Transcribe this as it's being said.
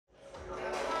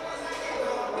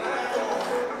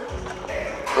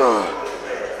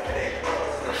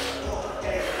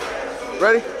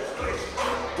Ready?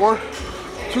 1,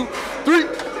 2, 3.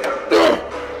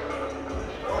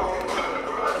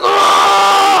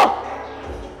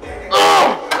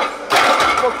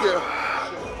 Fuck yeah.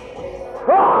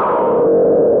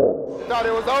 You thought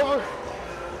it was over?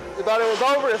 You thought it was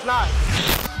over? It's not.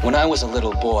 When I was a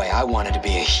little boy, I wanted to be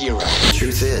a hero. The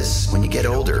truth is, when you get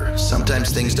older,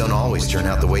 sometimes things don't always turn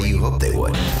out the way you hope they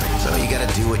would. So you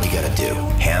gotta do what you gotta do.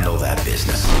 Handle that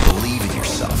business. Believe in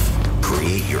yourself.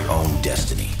 Create your own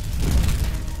destiny.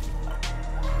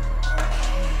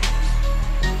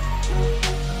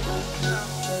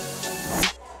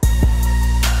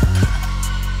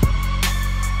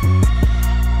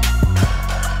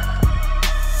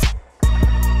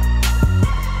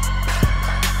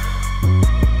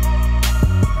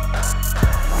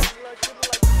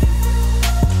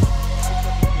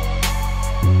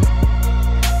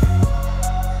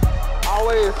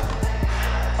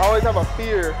 I always have a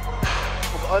fear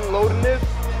of unloading this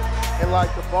and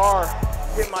like the bar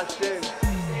hit my shin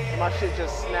and my shit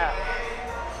just snapped.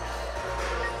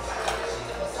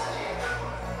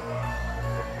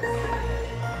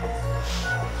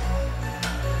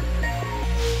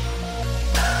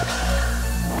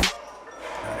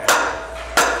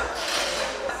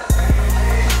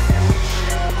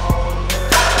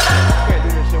 Can't do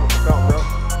this shit with the belt, bro.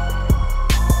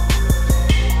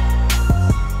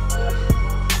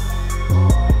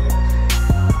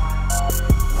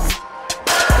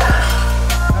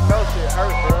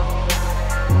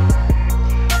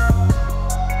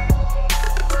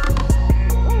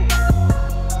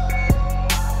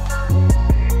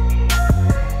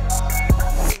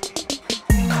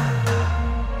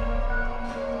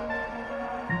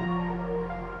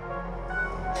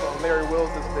 Larry Wills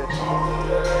this bitch.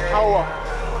 How?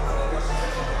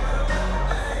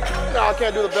 No, I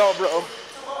can't do the belt, bro.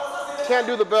 Can't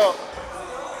do the belt.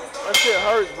 That shit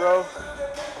hurts, bro. All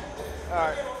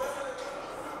right.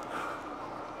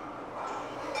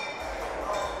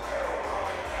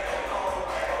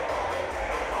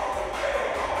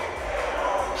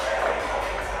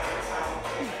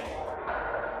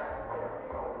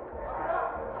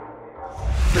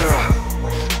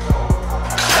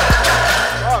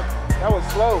 That was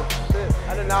slow. Shit,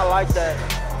 I did not like that.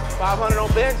 500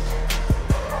 on bench,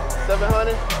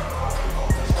 700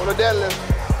 on the deadlift.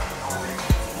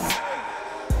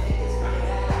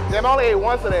 Damn, I only ate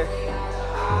once today.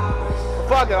 But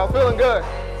fuck it, I'm feeling good.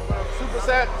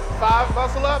 Superset, 5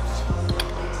 muscle ups,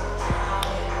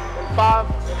 and 5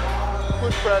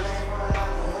 push press.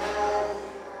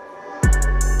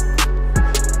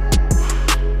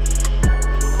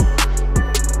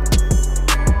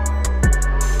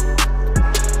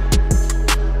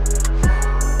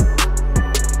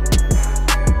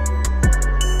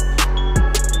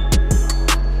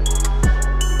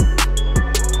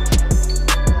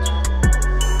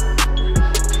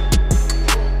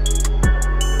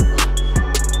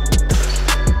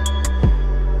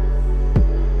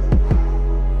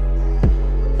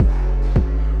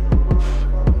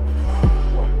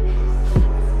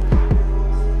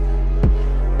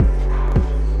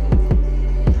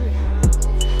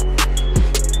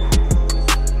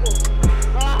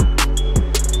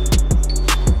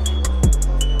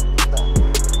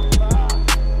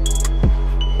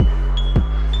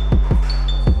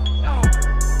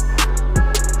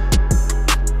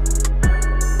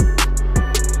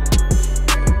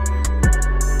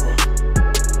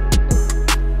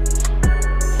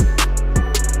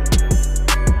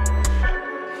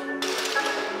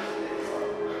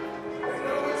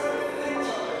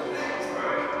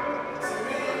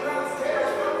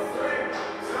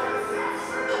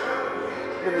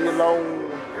 Give me your long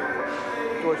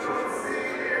joists.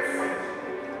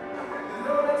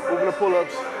 Moving the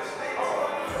pull-ups.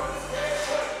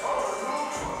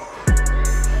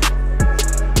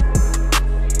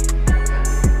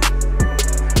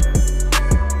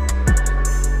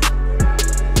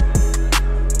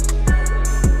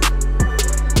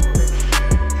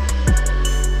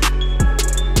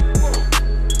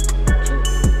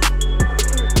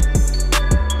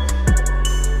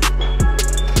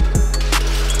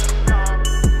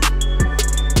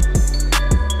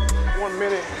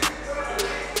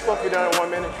 Supposed to be done in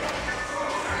 1 minute.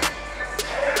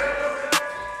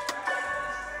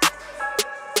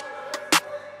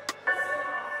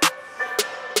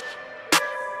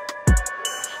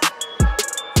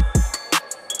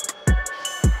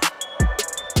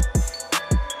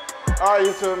 All right,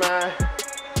 YouTube, man.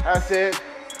 That's it.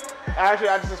 Actually,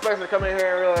 I just expected to come in here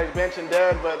and really like bench and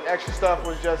dead, but extra stuff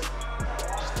was just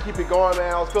to keep it going,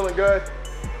 man. I was feeling good.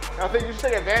 I think you should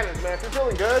take advantage, man. If you're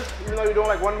feeling good, even though you're doing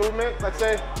like one movement, let's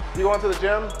say you go into the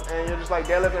gym and you're just like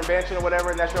deadlifting or benching or whatever,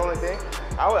 and that's your only thing,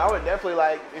 I would definitely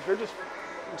like, if you're just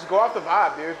go off the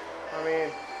vibe, dude. I mean,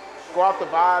 go off the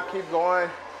vibe, keep going,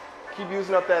 keep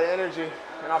using up that energy,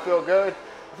 and I feel good.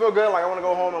 I feel good, like I want to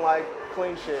go home and like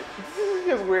clean shit.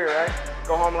 It's weird, right?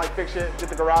 Go home and like fix shit, get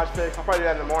the garage fixed. I'll probably do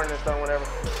that in the morning and stuff, whatever.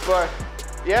 But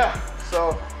yeah,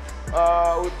 so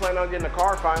we plan on getting a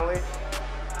car finally.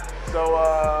 So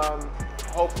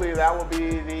hopefully that will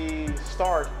be the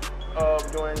start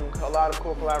of doing a lot of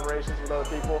cool collaborations with other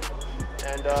people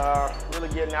and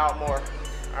really getting out more.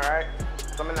 All right.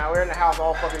 So we're in the house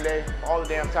all fucking day, all the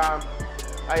damn time.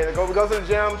 I either go to the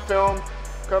gym, film,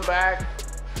 come back,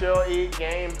 chill, eat,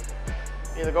 game.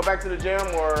 Either go back to the gym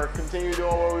or continue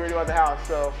doing what we were doing at the house.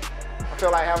 So I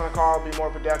feel like having a car will be more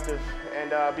productive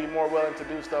and be more willing to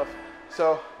do stuff.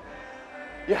 So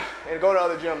yeah, and go to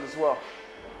other gyms as well.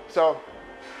 So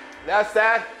that's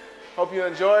that. Hope you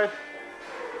enjoyed.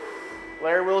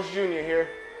 Larry Wills Jr. here.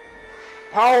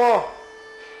 Power on.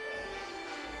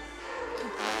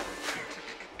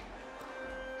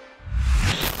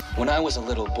 When I was a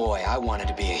little boy, I wanted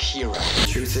to be a hero. The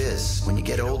truth is, when you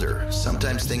get older,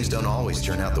 sometimes things don't always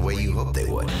turn out the way you hope they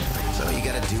would. So you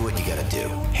gotta do what you gotta do.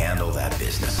 Handle that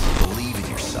business. Believe in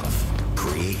yourself.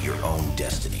 Create your own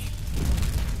destiny.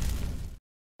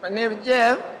 My name is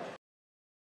Jeff.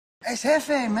 It's Jefe,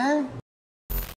 man.